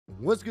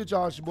What's good,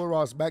 y'all? It's your boy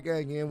Ross back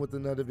again with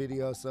another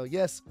video. So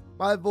yes,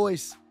 my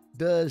voice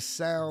does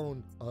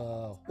sound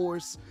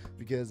hoarse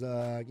because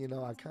you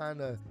know, I kind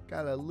of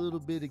got a little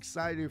bit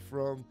excited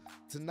from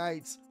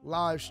tonight's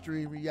live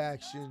stream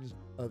reactions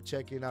of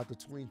checking out the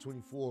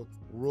 2024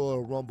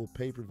 Royal Rumble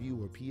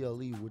pay-per-view, or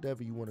PLE,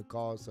 whatever you want to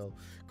call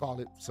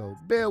it. So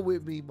bear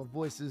with me, my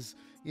voice is,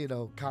 you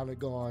know, kind of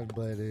gone,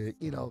 but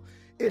you know,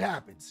 it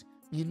happens.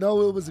 You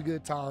know, it was a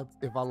good time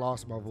if I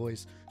lost my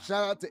voice.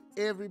 Shout out to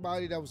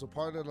everybody that was a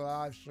part of the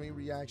live stream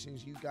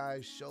reactions. You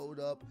guys showed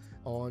up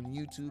on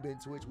YouTube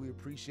and Twitch. We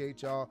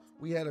appreciate y'all.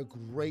 We had a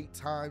great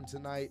time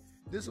tonight.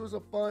 This was a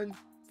fun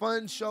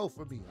show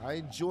for me. I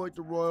enjoyed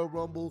the Royal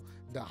Rumble.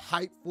 The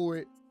hype for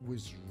it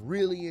was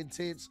really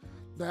intense.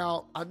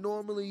 Now, I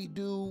normally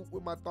do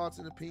with my thoughts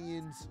and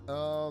opinions.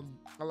 I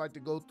like to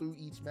go through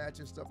each match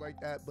and stuff like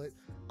that, but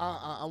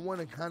I want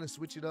to kind of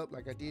switch it up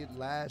like I did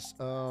last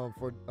time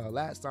for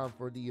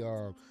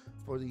the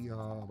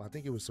I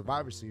think it was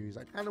Survivor Series.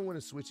 I kind of want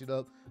to switch it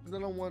up because I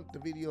don't want the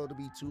video to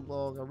be too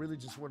long. I really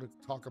just want to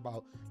talk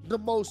about the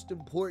most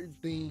important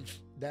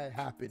things that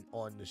happened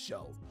on the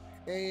show,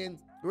 and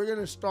we're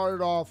gonna start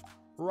it off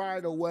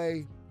right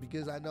away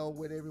because I know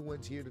what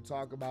everyone's here to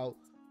talk about.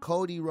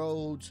 Cody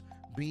Rhodes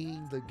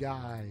being the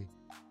guy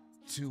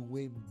to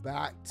win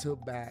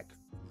back-to-back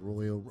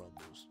Royal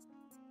Rumbles.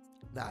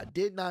 Now, I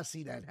did not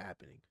see that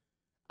happening.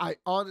 I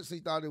honestly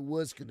thought it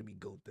was going to be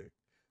Gunther,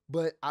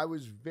 but I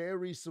was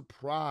very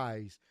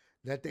surprised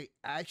that they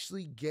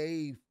actually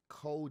gave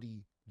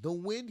Cody the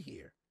win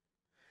here.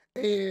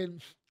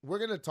 And we're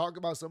going to talk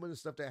about some of the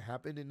stuff that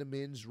happened in the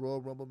men's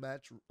Royal Rumble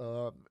match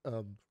in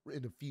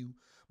a few,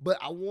 but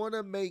I want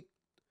to make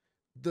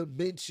the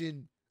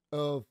mention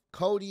of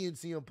Cody and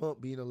CM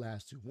Punk being the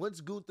last two. Once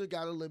Gunther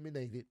got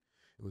eliminated,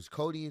 it was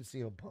Cody and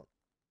CM Punk.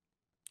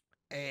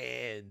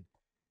 And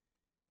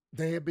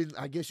they have been,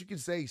 I guess you can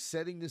say,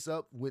 setting this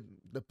up with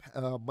the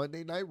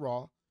Monday Night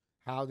Raw,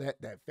 how that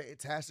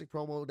fantastic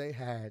promo they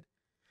had.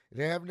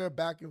 They're having their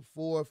back and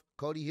forth.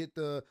 Cody hit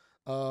the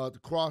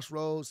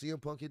crossroads.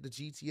 CM Punk hit the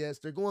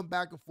GTS. They're going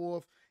back and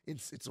forth.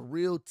 It's a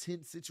real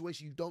tense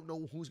situation. You don't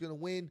know who's going to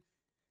win.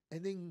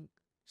 And then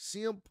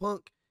CM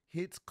Punk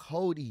hits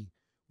Cody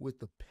with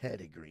the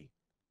pedigree.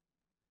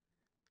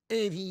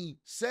 And he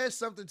says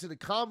something to the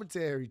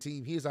commentary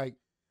team. He's like,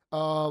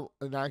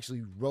 and I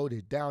actually wrote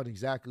it down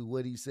exactly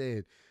what he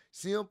said.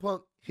 CM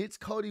Punk hits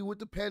Cody with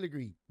the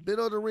pedigree,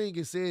 middle of the ring,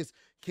 and says,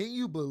 "Can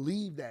you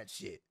believe that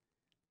shit?"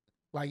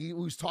 Like he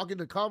was talking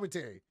to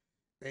commentary.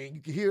 And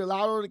you can hear it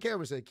loud on the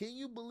camera say, "Can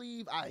you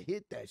believe I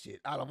hit that shit?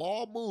 Out of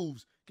all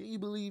moves, can you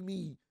believe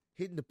me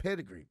hitting the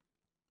pedigree?"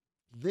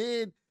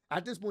 Then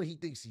at this point, he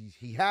thinks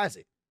he has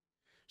it.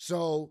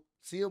 So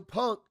CM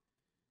Punk,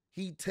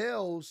 he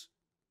tells,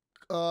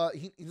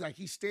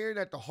 he's staring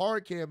at the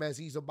hard cam as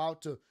he's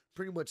about to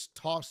pretty much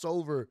toss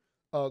over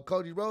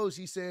Cody Rhodes.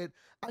 He said,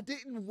 "I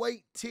didn't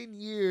wait 10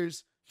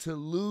 years to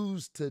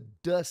lose to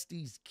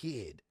Dusty's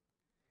kid."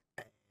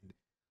 And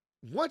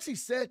once he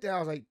said that, I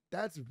was like,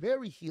 that's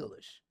very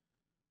heelish.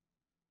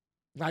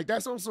 Like,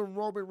 that's on some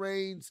Roman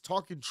Reigns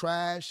talking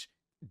trash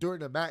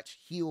during a match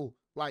heel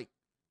like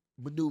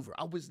maneuver.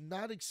 I was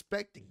not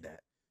expecting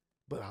that,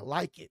 but I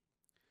like it.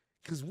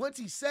 Because once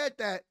he said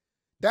that,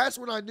 that's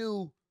when I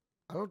knew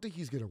I don't think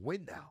he's going to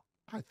win now.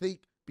 I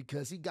think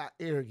because he got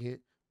arrogant,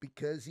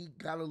 because he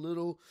got a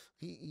little,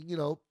 he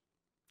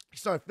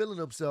started feeling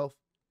himself,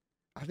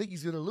 I think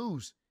he's going to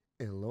lose.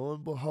 And lo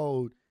and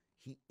behold,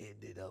 he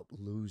ended up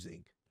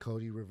losing.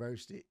 Cody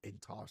reversed it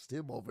and tossed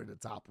him over the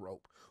top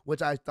rope,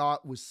 which I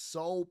thought was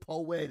so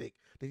poetic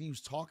that he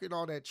was talking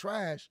all that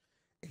trash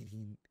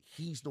and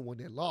he's the one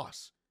that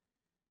lost.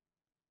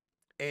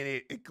 And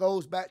it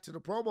goes back to the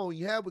promo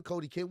he had with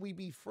Cody. Can we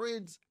be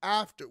friends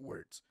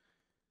afterwards?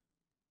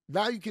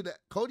 Now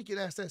Cody can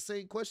ask that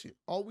same question.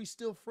 Are we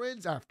still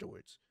friends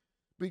afterwards?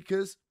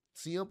 Because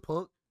CM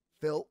Punk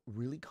felt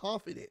really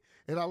confident.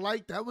 And I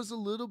like that was a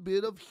little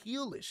bit of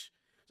heelish.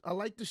 I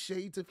like the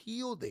shades of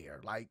heel there.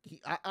 Like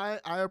I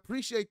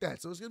appreciate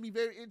that. So it's going to be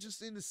very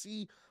interesting to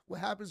see what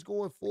happens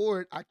going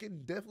forward. I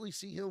can definitely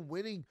see him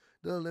winning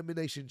the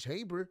Elimination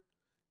Chamber,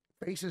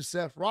 facing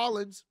Seth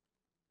Rollins.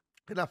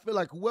 And I feel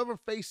like whoever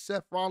faced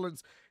Seth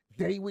Rollins,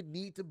 they would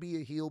need to be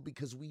a heel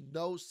because we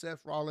know Seth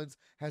Rollins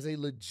has a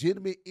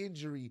legitimate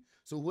injury.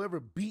 So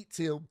whoever beats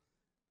him,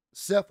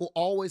 Seth will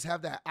always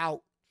have that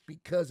out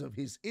because of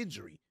his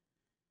injury.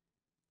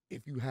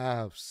 If you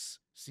have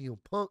CM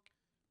Punk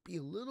be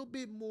a little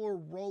bit more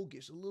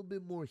roguish, a little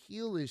bit more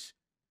heelish,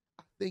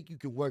 I think you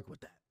can work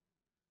with that.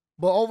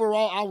 But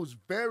overall, I was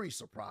very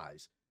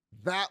surprised.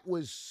 That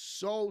was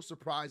so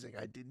surprising.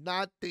 I did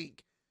not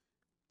think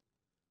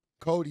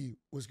Cody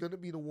was going to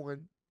be the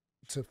one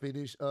to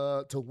finish,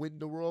 to win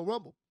the Royal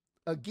Rumble.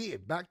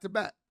 Again, back to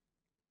back.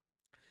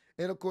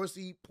 And of course,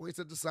 he points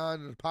at the sign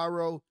of the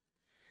pyro.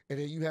 And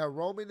then you have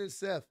Roman and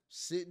Seth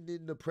sitting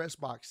in the press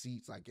box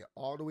seats, like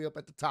all the way up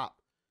at the top.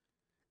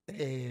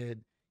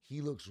 And he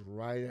looks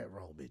right at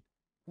Roman.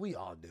 We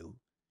all knew.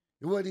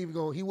 He wasn't even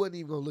going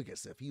to look at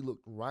Seth. He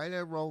looked right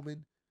at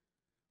Roman.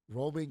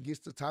 Roman gets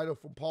the title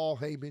from Paul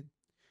Heyman.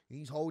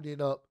 He's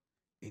holding up,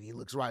 and he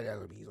looks right at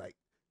him. He's like,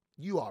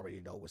 you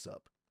already know what's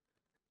up.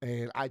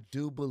 And I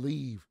do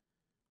believe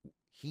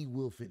he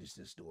will finish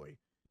this story.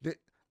 That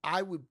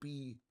I would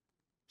be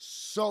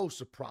so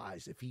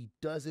surprised if he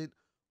doesn't,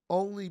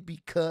 only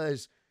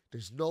because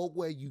there's no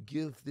way you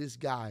give this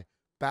guy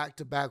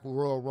back-to-back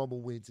Royal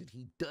Rumble wins and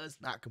he does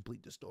not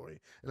complete the story.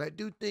 And I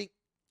do think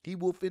he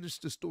will finish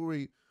the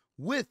story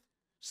with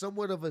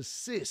somewhat of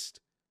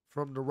assist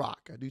from The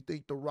Rock. I do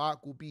think The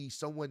Rock will be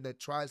someone that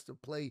tries to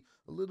play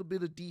a little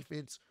bit of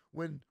defense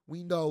when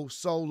we know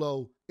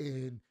Solo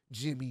and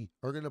Jimmy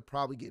are going to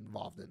probably get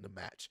involved in the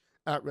match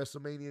at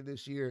WrestleMania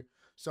this year.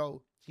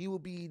 So he will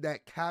be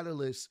that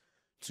catalyst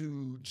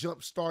to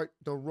jumpstart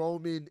the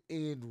Roman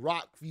and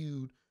Rock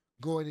feud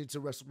going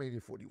into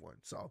WrestleMania 41.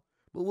 So,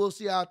 but we'll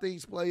see how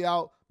things play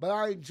out. But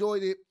I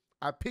enjoyed it.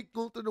 I picked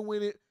Gunther to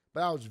win it,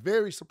 but I was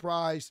very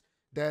surprised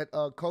that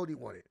Cody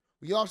won it.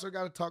 We also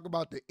got to talk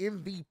about the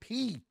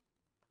MVP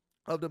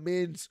of the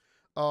men's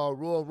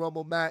Royal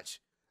Rumble match.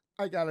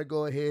 I got to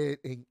go ahead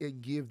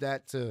and give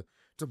that to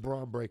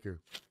Braun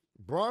Breaker.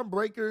 Braun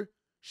Breaker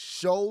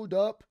showed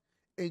up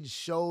and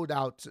showed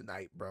out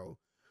tonight, bro.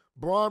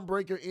 Braun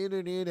Breaker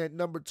entered in at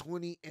number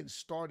 20 and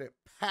started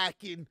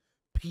packing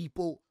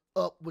people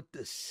up with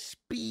the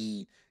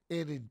speed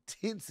and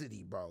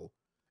intensity, bro.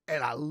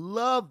 And I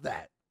love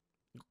that.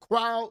 The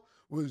crowd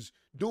was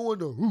doing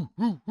the hoo,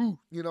 hoo, hoo,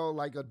 you know,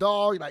 like a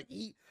dog. Like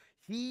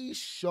he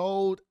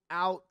showed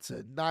out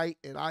tonight,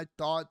 and I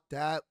thought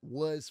that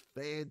was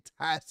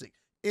fantastic.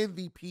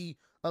 MVP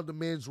of the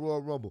men's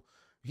Royal Rumble.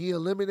 He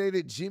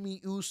eliminated Jimmy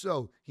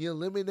Uso. He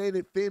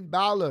eliminated Finn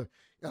Balor.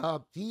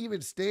 He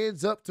even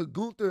stands up to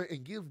Gunther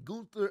and gives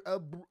Gunther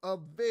a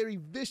very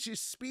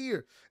vicious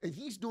spear. And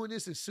he's doing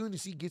this as soon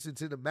as he gets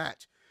into the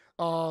match.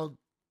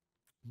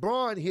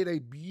 Braun hit a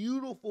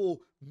beautiful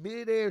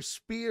midair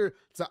spear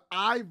to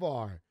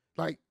Ivar.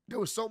 Like, there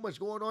was so much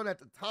going on at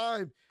the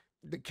time,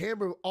 the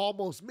camera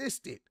almost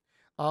missed it.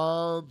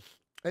 And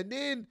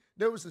then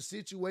there was a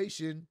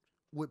situation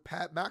with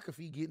Pat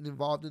McAfee getting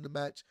involved in the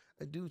match.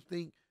 I do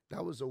think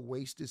that was a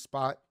wasted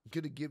spot.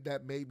 Could have given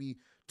that maybe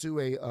to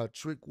a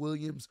Trick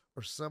Williams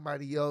or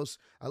somebody else.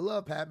 I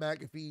love Pat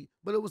McAfee,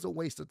 but it was a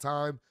waste of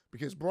time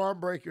because Braun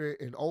Breaker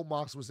and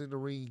Omos was in the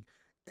ring,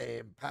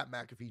 and Pat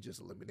McAfee just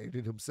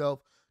eliminated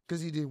himself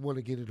because he didn't want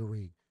to get in the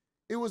ring.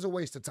 It was a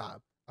waste of time.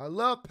 I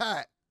love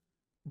Pat,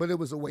 but it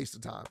was a waste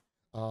of time.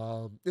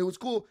 It was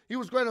cool. He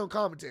was great on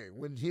commentary.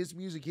 When his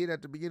music hit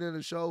at the beginning of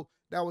the show,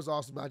 that was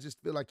awesome. I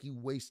just feel like he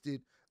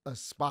wasted a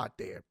spot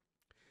there.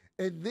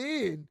 And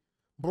then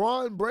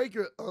Braun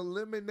Breaker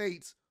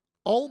eliminates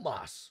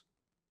Omos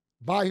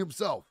by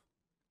himself.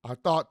 I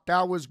thought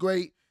that was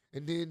great.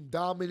 And then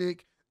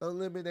Dominic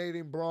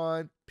eliminating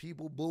Braun,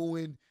 people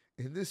booing,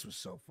 and this was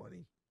so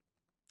funny.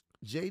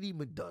 JD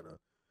McDonough,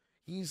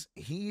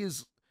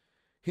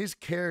 his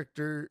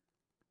character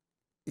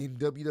in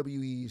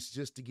WWE is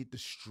just to get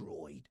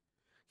destroyed.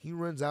 He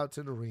runs out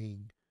to the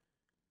ring.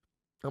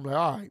 I'm like,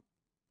 all right,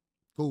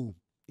 cool.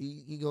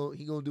 He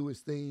gonna do his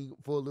thing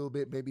for a little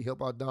bit, maybe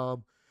help out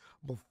Dom.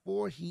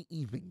 Before he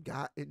even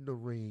got in the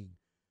ring,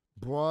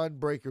 Braun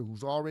Breaker,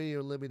 who's already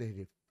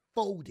eliminated,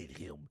 folded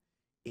him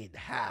in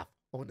half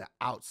on the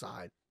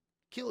outside,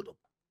 killed him.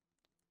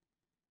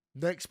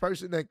 Next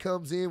person that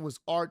comes in was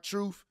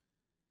R-Truth.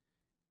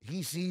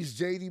 He sees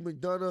JD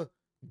McDonough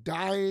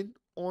dying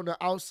on the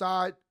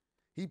outside.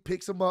 He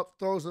picks him up,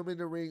 throws him in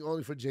the ring,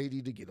 only for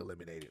JD to get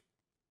eliminated.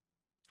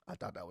 I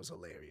thought that was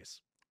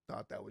hilarious.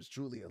 Thought that was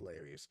truly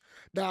hilarious.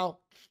 Now,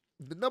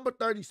 the number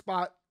 30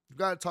 spot, you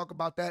got to talk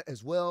about that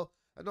as well.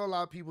 I know a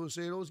lot of people are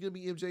saying, oh, it's going to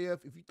be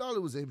MJF. If you thought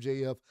it was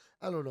MJF,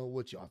 I don't know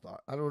what y'all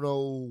thought. I don't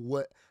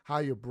know how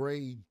your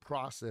brain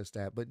processed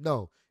that. But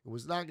no, it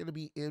was not going to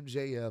be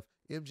MJF.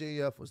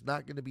 MJF was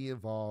not going to be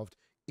involved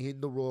in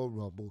the Royal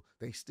Rumble.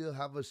 They still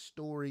have a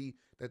story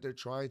that they're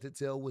trying to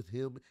tell with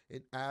him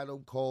and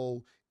Adam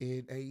Cole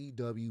in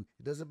AEW.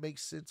 It doesn't make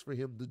sense for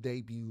him to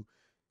debut.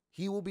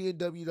 He will be in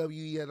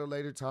WWE at a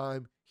later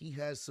time. He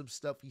has some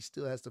stuff he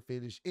still has to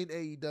finish in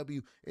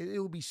AEW, and it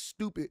would be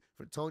stupid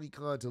for Tony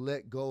Khan to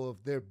let go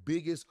of their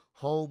biggest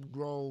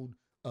homegrown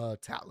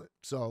talent.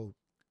 So,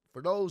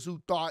 for those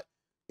who thought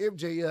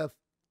MJF,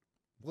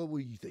 what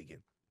were you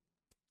thinking?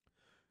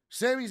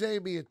 Sami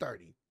Zayn being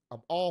 30,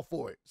 I'm all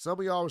for it. Some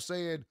of y'all were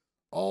saying,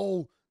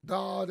 oh,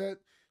 no, that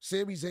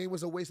Sami Zayn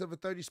was a waste of a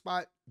 30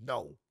 spot.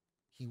 No,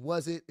 he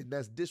wasn't, and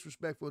that's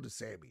disrespectful to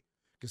Sami.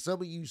 Because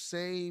some of you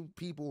same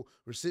people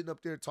were sitting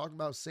up there talking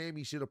about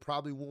Sami should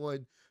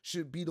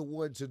be the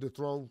one to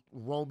dethrone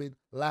Roman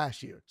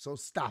last year. So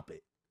stop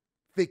it.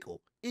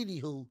 Fickle.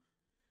 Anywho,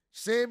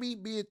 Sami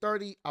being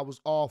 30, I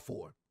was all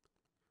for.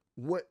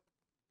 What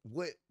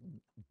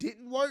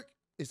didn't work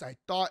is I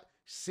thought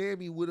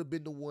Sami would have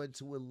been the one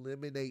to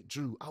eliminate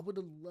Drew. I would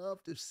have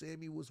loved if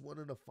Sami was one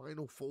of the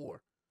final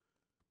four.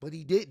 But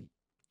he didn't.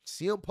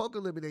 CM Punk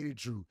eliminated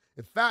Drew.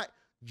 In fact,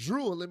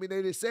 Drew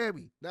eliminated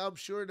Sami. Now, I'm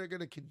sure they're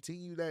going to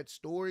continue that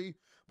story,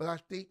 but I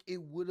think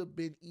it would have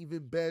been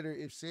even better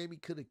if Sami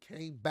could have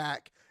came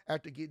back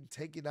after getting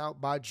taken out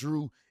by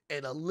Drew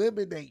and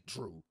eliminate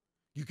Drew.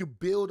 You can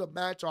build a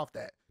match off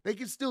that. They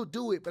can still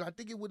do it, but I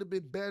think it would have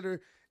been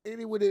better,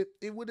 and it would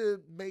have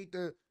made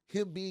the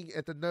him being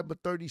at the number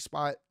 30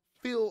 spot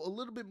feel a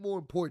little bit more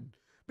important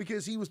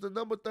because he was the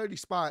number 30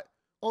 spot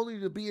only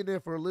to be in there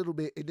for a little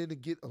bit and then to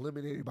get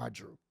eliminated by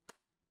Drew.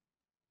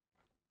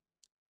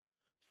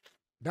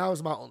 That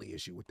was my only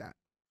issue with that.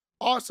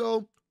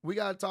 Also, we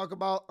got to talk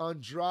about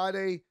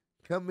Andrade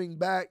coming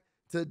back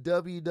to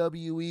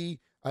WWE.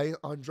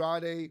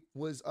 Andrade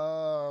was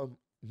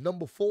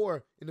number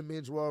 4 in the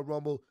Men's Royal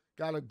Rumble.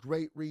 Got a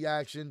great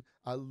reaction.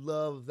 I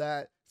love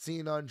that.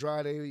 Seeing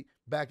Andrade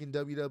back in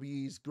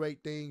WWE's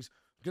great things.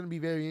 Going to be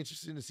very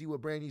interesting to see what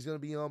brand he's going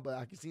to be on, but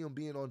I can see him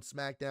being on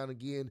SmackDown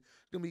again.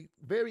 It's going to be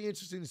very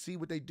interesting to see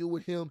what they do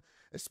with him,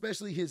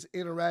 especially his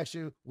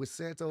interaction with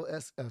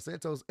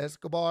Santos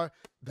Escobar.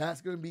 That's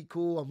going to be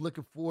cool. I'm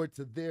looking forward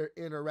to their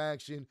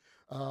interaction,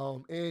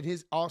 and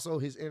his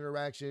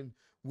interaction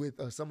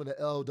with some of the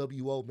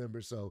LWO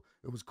members. So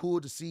it was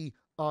cool to see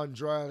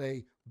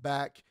Andrade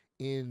back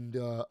in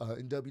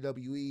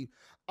WWE.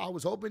 I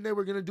was hoping they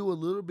were going to do a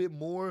little bit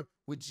more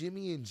with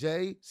Jimmy and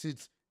Jay,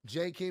 since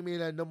Jay came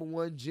in at number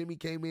 1, Jimmy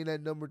came in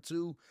at number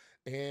 2,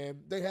 and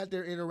they had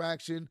their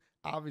interaction.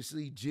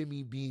 Obviously,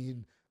 Jimmy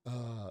being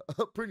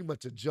pretty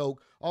much a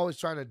joke, always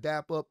trying to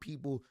dap up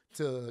people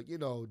to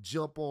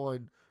jump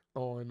on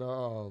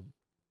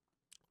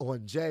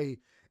Jay.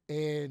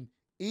 And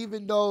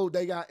even though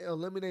they got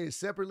eliminated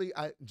separately,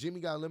 Jimmy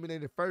got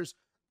eliminated first.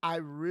 I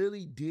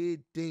really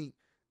did think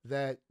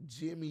that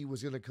Jimmy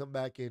was gonna come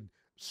back and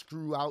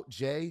screw out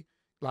Jay,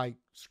 like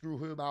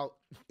screw him out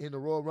in the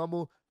Royal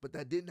Rumble, but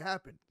that didn't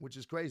happen, which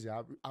is crazy.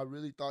 I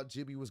really thought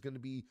Jimmy was gonna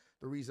be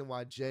the reason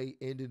why Jay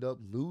ended up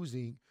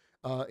losing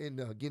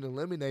and getting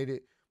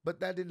eliminated.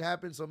 But that didn't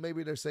happen, so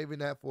maybe they're saving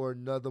that for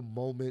another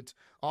moment.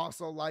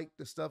 Also, like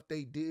the stuff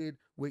they did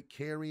with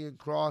Karrion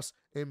Kross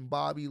and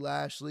Bobby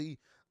Lashley.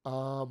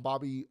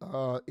 Bobby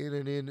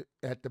entered in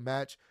at the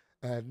match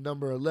at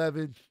number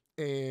 11,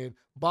 and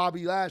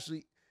Bobby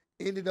Lashley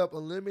ended up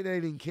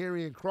eliminating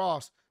Karrion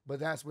Kross, but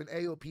that's when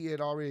AOP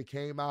had already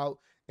came out,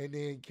 and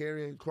then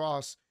Karrion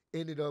Kross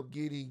ended up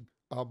getting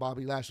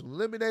Bobby Lashley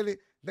eliminated.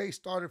 They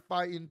started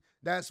fighting.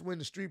 That's when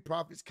the Street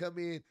Profits come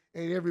in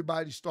and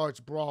everybody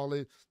starts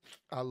brawling.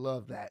 I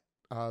love that.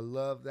 I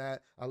love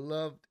that. I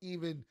love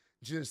even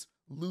just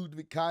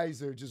Ludwig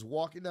Kaiser just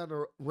walking down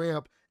the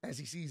ramp as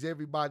he sees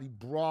everybody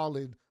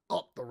brawling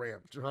up the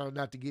ramp, trying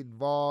not to get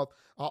involved.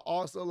 I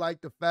also like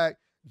the fact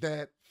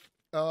that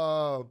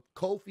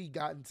Kofi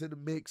got into the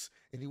mix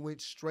and he went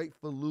straight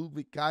for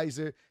Ludwig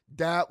Kaiser.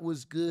 That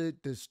was good.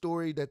 The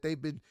story that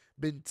they've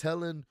been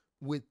telling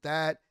with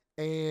that.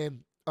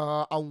 And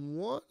I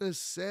want to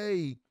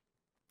say,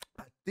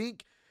 I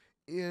think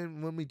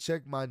when we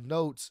check my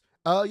notes,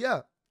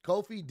 yeah,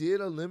 Kofi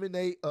did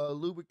eliminate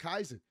Ludwig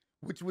Kaiser,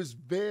 which was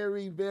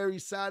very, very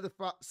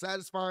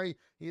satisfying.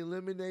 He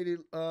eliminated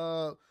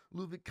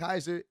Ludwig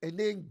Kaiser, and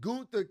then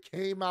Gunther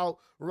came out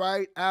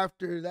right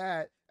after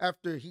that,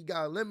 after he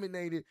got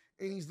eliminated,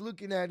 and he's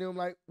looking at him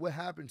like, "What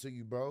happened to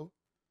you, bro?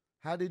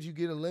 How did you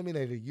get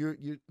eliminated?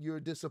 You're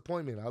a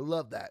disappointment." I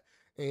love that,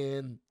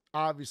 and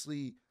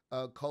obviously,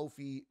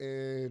 Kofi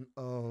and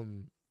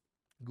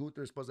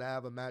Gunther is supposed to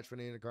have a match for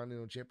the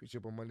Intercontinental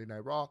Championship on Monday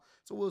Night Raw,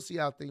 so we'll see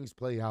how things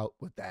play out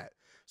with that.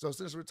 So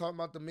since we're talking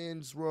about the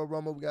men's Royal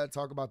Rumble, we got to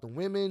talk about the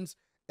women's,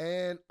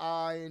 and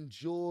I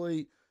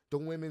enjoyed the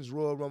women's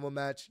Royal Rumble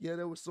match. Yeah,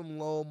 there were some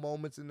low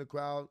moments in the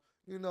crowd.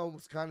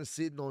 Was kind of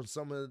sitting on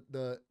some of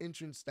the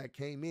entrants that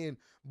came in,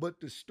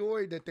 but the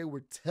story that they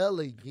were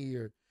telling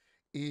here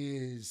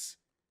is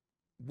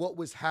what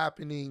was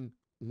happening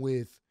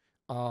with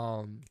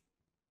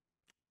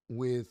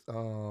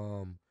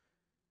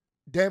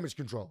Damage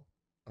Control.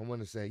 I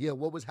want to say, yeah,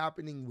 what was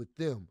happening with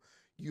them?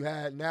 You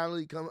had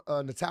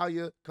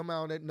Natalia come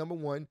out at number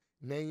 1,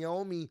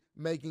 Naomi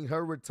making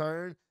her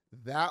return.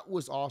 That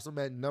was awesome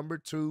at number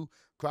 2.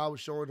 Crowd was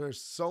showing her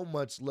so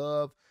much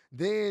love.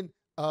 Then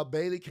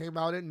Bayley came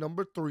out at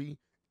number 3,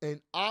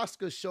 and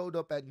Asuka showed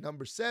up at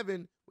number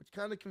 7, which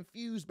kind of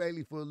confused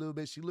Bayley for a little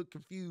bit. She looked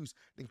confused.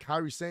 Then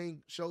Kairi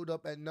Sane showed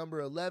up at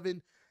number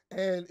 11,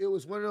 and it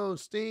was one of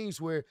those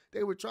things where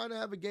they were trying to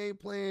have a game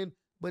plan,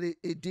 but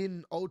it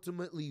didn't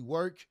ultimately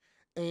work,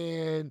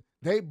 and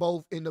they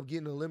both end up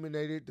getting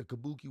eliminated, the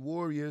Kabuki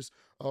Warriors,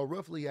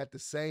 roughly at the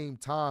same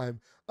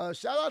time.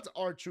 Shout out to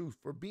R-Truth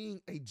for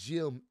being a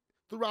gem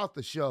throughout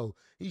the show.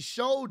 He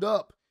showed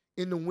up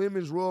in the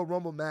Women's Royal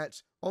Rumble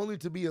match only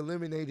to be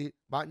eliminated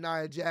by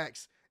Nia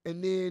Jax,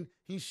 and then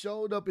he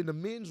showed up in the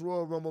Men's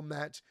Royal Rumble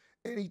match,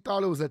 and he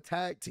thought it was a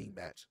tag team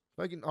match.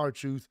 Fucking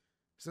R-Truth.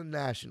 It's a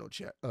national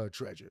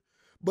treasure.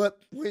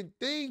 But when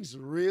things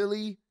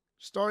really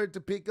started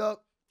to pick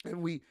up,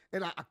 and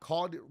I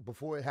called it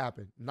before it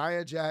happened,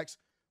 Nia Jax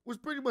was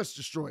pretty much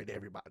destroying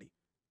everybody,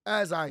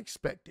 as I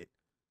expected.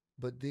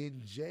 But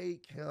then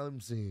Jade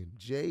comes in.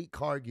 Jade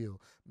Cargill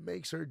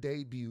makes her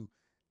debut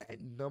at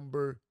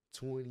number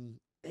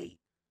 28.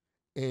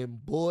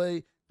 And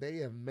boy, they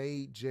have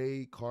made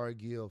Jade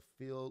Cargill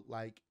feel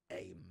like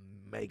a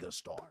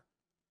megastar.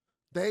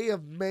 They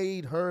have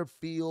made her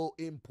feel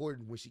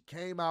important. When she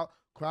came out,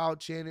 Crowd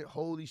chanted,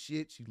 holy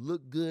shit. She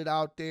looked good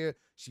out there.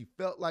 She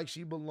felt like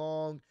she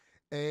belonged.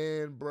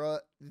 And, bruh,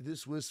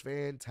 this was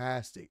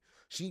fantastic.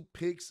 She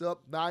picks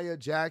up Nia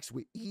Jax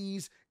with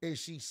ease, and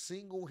she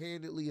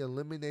single-handedly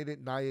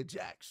eliminated Nia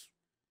Jax.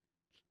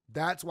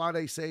 That's why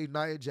they saved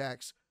Nia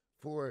Jax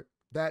for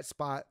that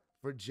spot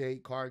for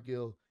Jade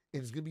Cargill.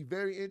 And it's going to be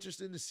very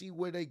interesting to see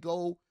where they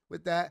go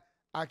with that.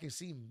 I can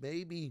see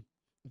maybe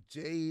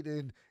Jade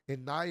and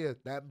Nia,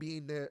 that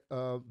being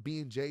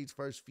being Jade's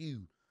first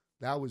feud.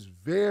 That was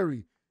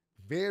very,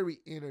 very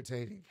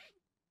entertaining.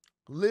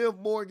 Liv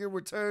Morgan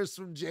returns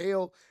from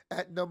jail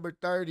at number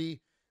 30.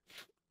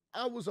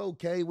 I was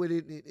okay with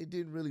it. It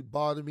didn't really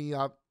bother me.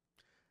 I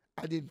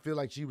didn't feel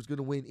like she was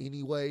gonna win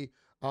anyway.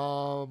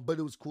 But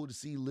it was cool to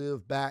see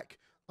Liv back.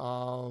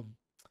 And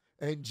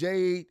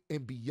Jade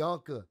and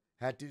Bianca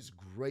had this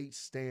great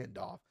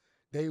standoff.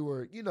 They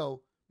were,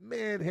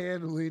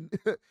 manhandling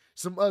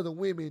some other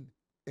women,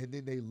 and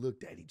then they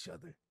looked at each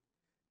other,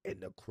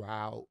 and the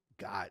crowd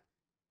got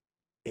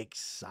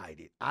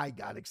excited. I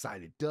got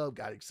excited. Dub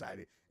got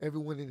excited.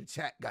 Everyone in the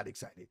chat got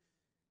excited.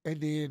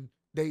 And then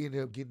they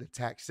ended up getting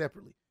attacked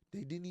separately.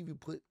 They didn't even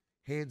put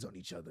hands on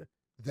each other.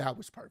 That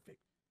was perfect.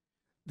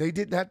 They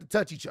didn't have to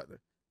touch each other.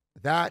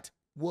 That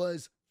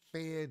was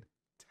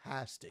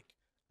fantastic.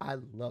 I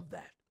love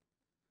that.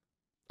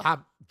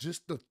 I'm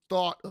just the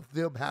thought of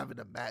them having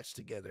a match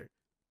together.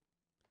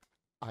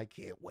 I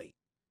can't wait.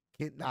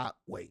 Cannot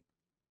wait.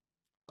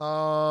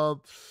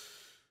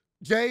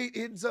 Jade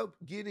ends up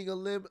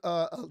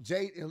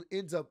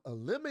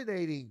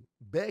eliminating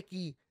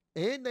Becky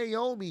and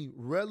Naomi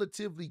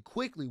relatively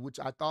quickly, which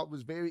I thought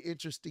was very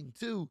interesting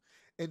too.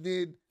 And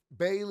then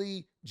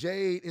Bayley,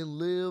 Jade, and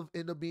Liv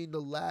end up being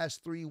the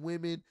last three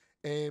women,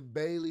 and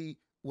Bayley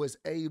was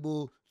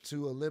able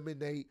to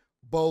eliminate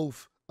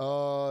both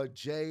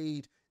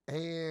Jade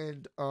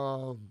and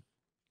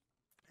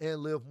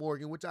Liv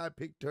Morgan, which I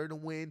picked her to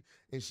win,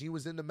 and she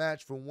was in the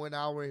match for 1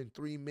 hour and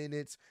 3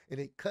 minutes, and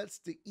it cuts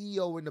to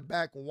Io in the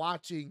back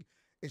watching,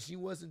 and she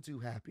wasn't too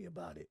happy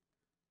about it.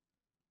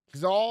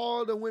 Because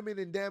all the women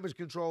in Damage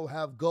Control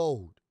have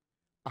gold.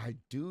 I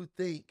do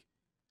think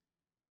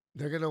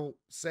they're going to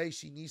say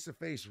she needs to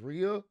face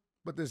Rhea,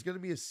 but there's going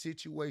to be a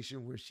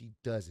situation where she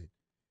doesn't.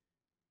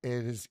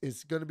 And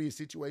it's going to be a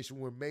situation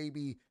where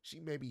maybe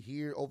she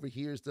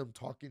overhears them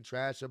talking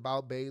trash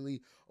about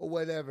Bayley or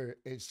whatever,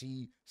 and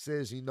she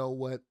says, you know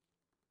what,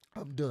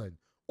 I'm done.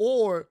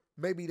 Or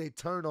maybe they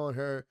turn on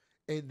her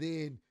and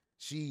then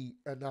she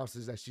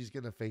announces that she's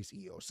going to face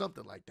Io,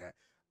 something like that.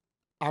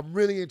 I'm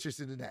really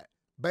interested in that.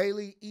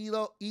 Bayley,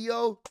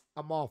 Io,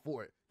 I'm all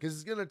for it because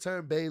it's going to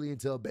turn Bayley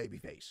into a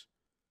babyface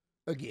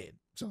again.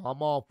 So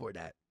I'm all for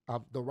that.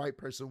 The right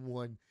person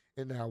won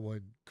in that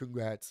one.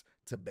 Congrats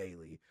to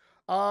Bayley.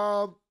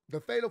 The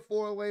Fatal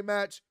 4-Way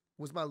match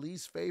was my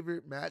least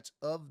favorite match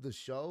of the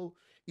show.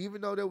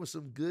 Even though there was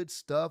some good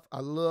stuff, I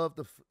love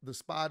the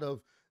spot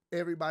of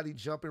everybody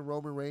jumping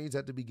Roman Reigns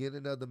at the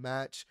beginning of the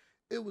match.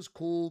 It was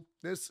cool.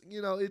 This,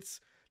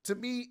 it's to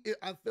me.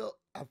 I felt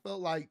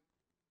like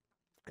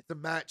the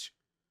match,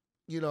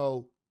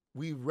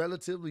 we've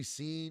relatively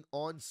seen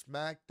on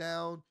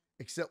SmackDown,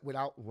 except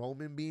without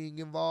Roman being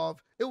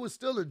involved. It was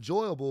still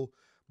enjoyable,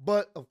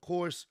 but of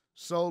course,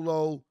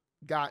 Solo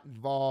got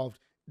involved.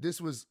 It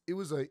was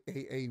a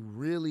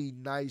really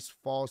nice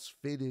false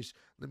finish.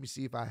 Let me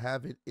see if I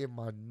have it in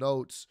my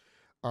notes.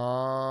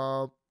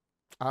 I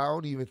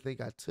don't even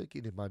think I took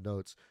it in my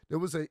notes. There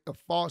was a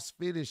false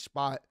finish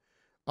spot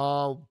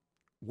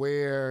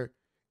where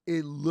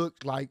it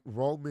looked like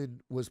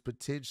Roman was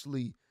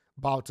potentially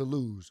about to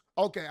lose.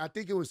 Okay, I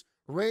think it was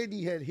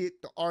Randy had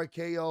hit the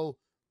RKO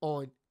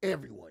on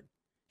everyone.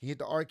 He hit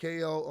the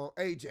RKO on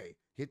AJ.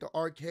 Hit the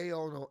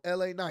RKO on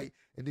LA Knight,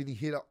 and then he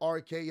hit an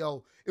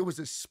RKO. It was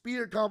a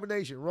spear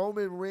combination.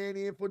 Roman ran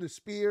in for the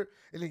spear,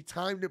 and they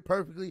timed it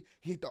perfectly.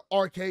 He hit the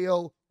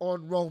RKO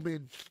on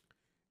Roman,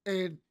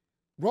 and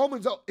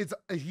Roman's up.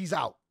 He's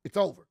out. It's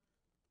over.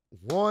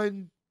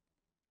 1,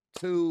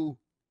 2,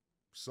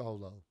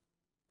 Solo.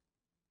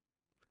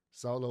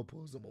 Solo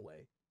pulls him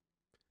away.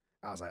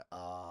 I was like,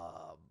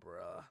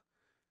 bruh.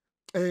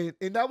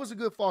 And that was a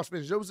good false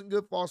finish. There was some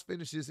good false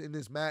finishes in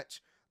this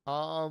match.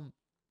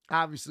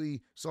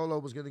 Obviously, Solo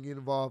was going to get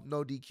involved.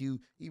 No DQ.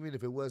 Even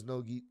if it was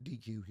no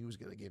DQ, he was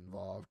going to get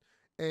involved.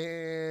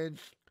 And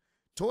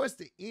towards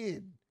the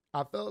end,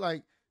 I felt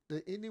like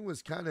the ending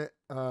was kind of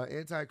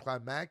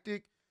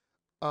anticlimactic.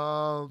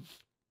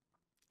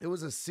 It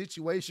was a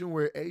situation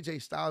where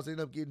AJ Styles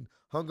ended up getting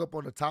hung up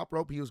on the top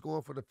rope. He was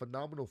going for the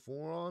phenomenal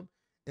forearm.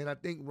 And I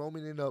think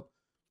Roman ended up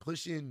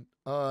pushing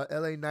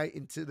LA Knight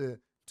into the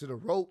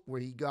rope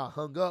where he got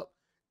hung up.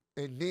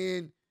 And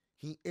then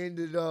he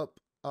ended up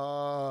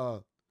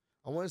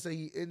I want to say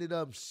he ended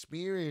up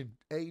spearing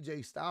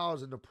AJ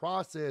Styles in the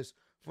process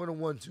for the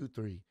 1, 2,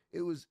 3.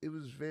 It was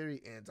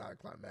very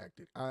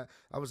anticlimactic. I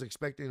was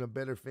expecting a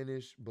better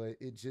finish, but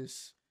it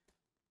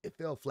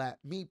fell flat.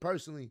 Me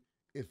personally,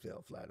 it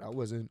fell flat. I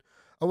wasn't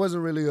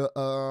really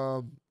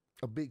a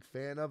big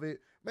fan of it,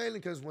 mainly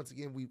because once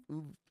again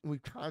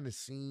we've kind of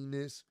seen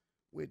this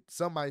with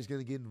somebody's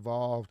gonna get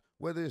involved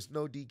whether it's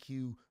no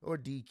DQ or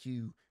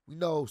DQ, we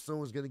know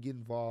someone's going to get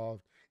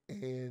involved.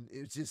 And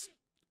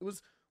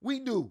we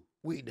knew.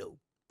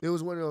 It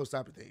was one of those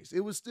type of things. It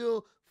was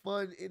still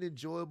fun and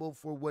enjoyable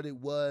for what it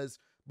was,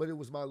 but it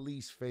was my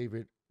least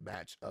favorite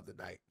match of the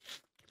night.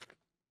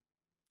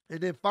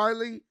 And then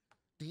finally,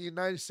 the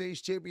United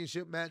States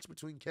Championship match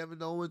between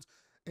Kevin Owens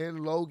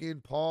and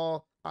Logan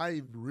Paul.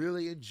 I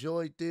really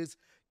enjoyed this.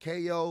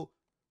 KO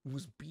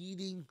was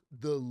beating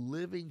the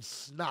living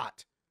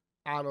snot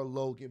out of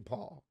Logan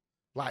Paul.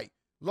 Like,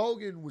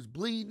 Logan was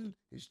bleeding.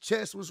 His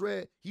chest was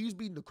red. He was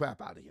beating the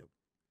crap out of him.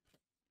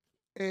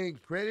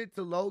 And credit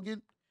to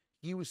Logan,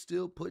 he was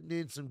still putting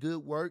in some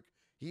good work.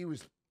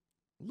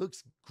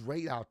 Looks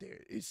great out there.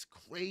 It's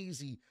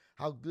crazy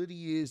how good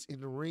he is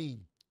in the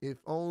ring. If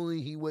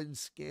only he wasn't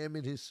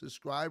scamming his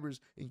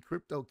subscribers in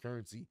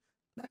cryptocurrency.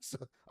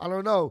 I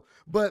don't know.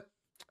 But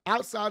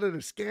outside of the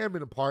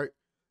scamming part,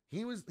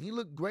 he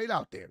looked great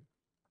out there.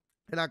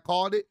 And I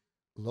called it.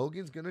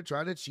 Logan's going to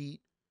try to cheat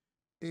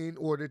in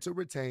order to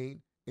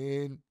retain.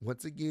 And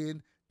once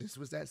again, this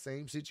was that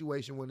same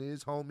situation when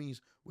his homies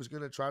was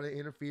going to try to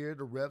interfere.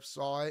 The ref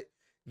saw it.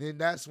 Then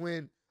that's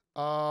when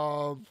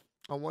I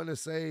want to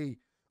say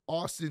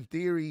Austin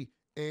Theory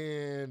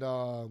and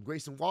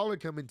Grayson Waller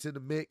come into the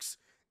mix.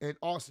 And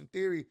Austin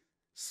Theory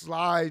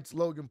slides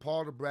Logan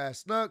Paul to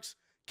brass knucks.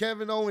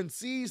 Kevin Owens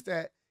sees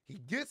that. He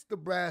gets the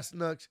brass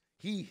knucks.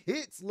 He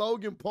hits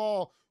Logan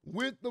Paul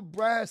with the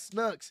brass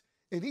knucks.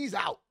 And he's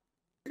out.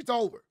 It's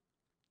over.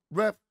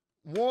 Ref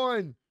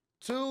 1,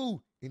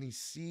 2. And he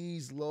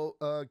sees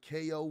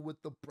KO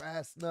with the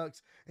brass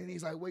knucks. And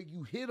he's like, wait,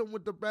 you hit him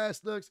with the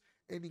brass knucks?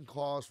 And he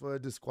calls for a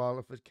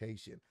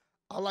disqualification.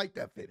 I like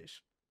that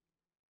finish.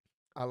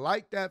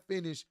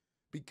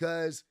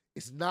 Because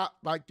it's not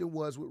like it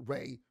was with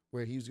Ray,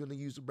 where he was going to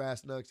use the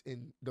brass knucks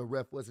and the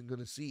ref wasn't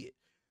going to see it.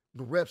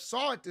 The ref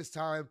saw it this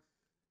time,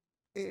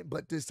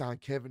 but this time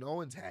Kevin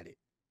Owens had it.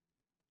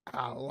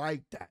 I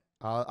like that.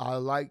 I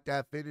like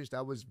that finish.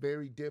 That was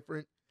very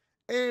different.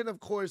 And,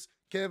 of course,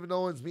 Kevin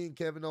Owens being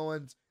Kevin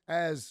Owens,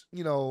 as,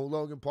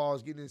 Logan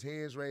Paul's getting his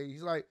hands raised.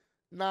 He's like,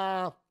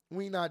 nah,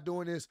 we not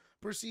doing this.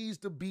 Proceeds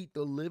to beat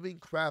the living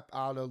crap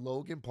out of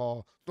Logan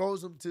Paul,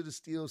 throws him to the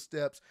steel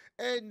steps,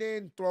 and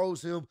then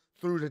throws him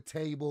through the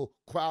table.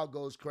 Crowd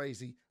goes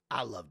crazy.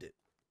 I loved it.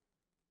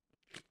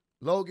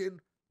 Logan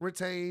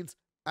retains,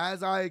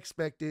 as I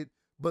expected,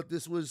 but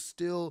this was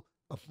still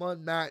a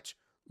fun match.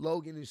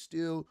 Logan is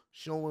still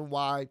showing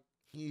why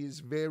he is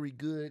very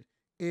good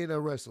in a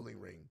wrestling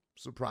ring,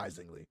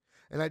 surprisingly.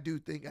 And I do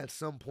think at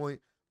some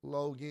point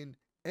Logan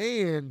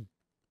and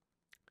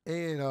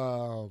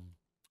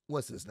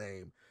what's his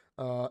name?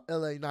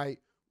 LA Knight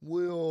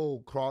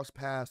will cross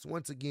paths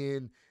once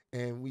again,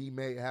 and we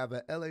may have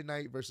a LA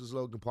Knight versus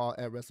Logan Paul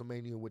at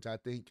WrestleMania, which I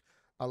think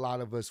a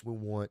lot of us will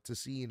want to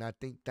see, and I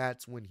think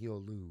that's when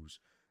he'll lose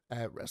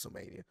at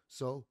WrestleMania.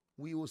 So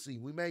we will see.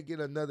 We may get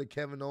another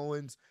Kevin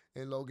Owens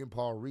and Logan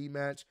Paul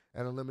rematch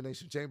at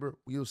Elimination Chamber.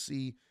 We'll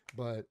see.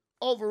 But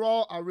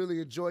overall, I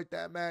really enjoyed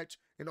that match,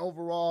 and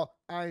overall,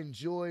 I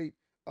enjoyed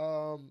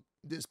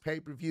this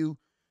pay-per-view.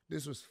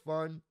 This was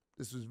fun.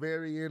 This was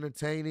very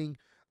entertaining.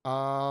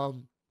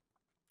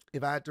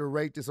 If I had to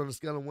rate this on a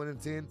scale of 1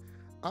 to 10,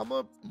 I'm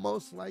going to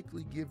most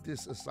likely give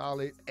this a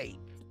solid 8.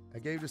 I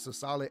gave this a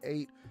solid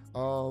 8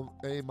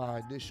 in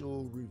my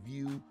initial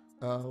review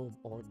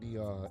on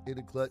the In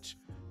the Clutch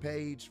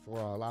page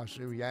for live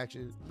stream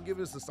reaction. I'm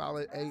giving this a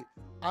solid 8.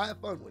 I had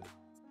fun with it.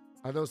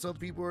 I know some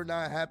people are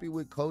not happy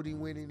with Cody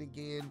winning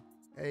again.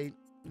 Hey,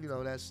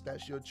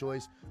 that's your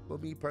choice.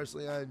 But me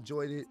personally, I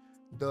enjoyed it.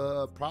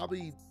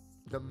 Probably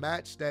the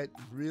match that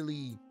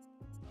really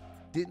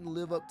didn't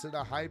live up to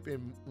the hype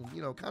and,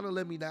 kind of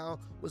let me down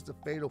was the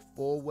Fatal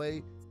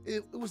 4-Way.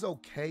 It was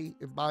okay,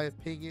 in my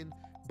opinion.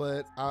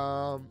 But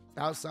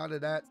outside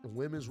of that, the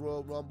Women's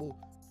Royal Rumble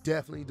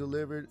definitely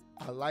delivered.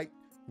 I liked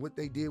what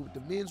they did with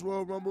the Men's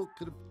Royal Rumble.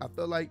 I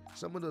felt like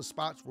some of the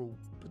spots were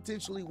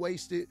potentially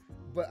wasted,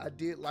 but I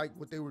did like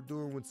what they were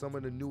doing with some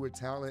of the newer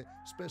talent,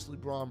 especially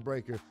Braun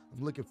Breaker.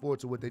 I'm looking forward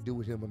to what they do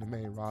with him on the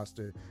main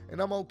roster. And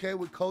I'm okay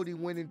with Cody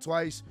winning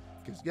twice,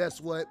 because guess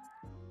what?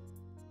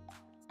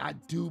 I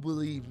do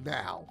believe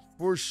now,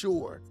 for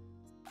sure,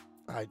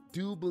 I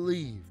do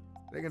believe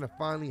they're going to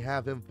finally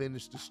have him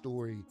finish the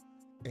story.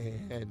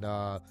 And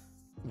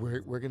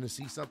we're going to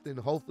see something,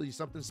 hopefully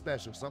something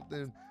special,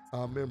 something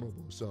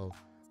memorable. So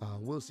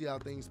we'll see how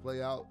things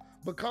play out.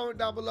 But comment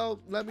down below.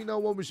 Let me know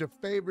what was your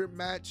favorite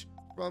match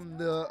from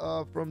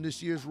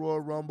this year's Royal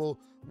Rumble.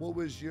 What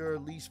was your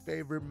least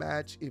favorite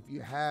match, if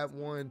you had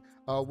one?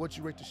 What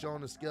you rate the show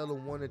on a scale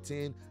of 1 to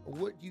 10?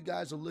 What you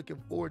guys are looking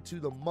forward to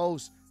the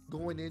most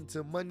going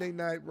into Monday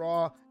Night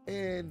Raw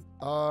and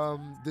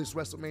this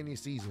WrestleMania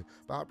season.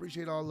 But I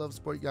appreciate all the love and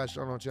support you guys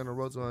showing on channel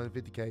Road to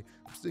 150K.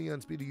 I'm still the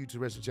undisputed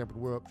YouTube wrestling champion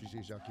of the world.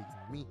 Appreciate y'all kicking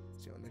with me.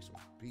 See you on the next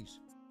one. Peace.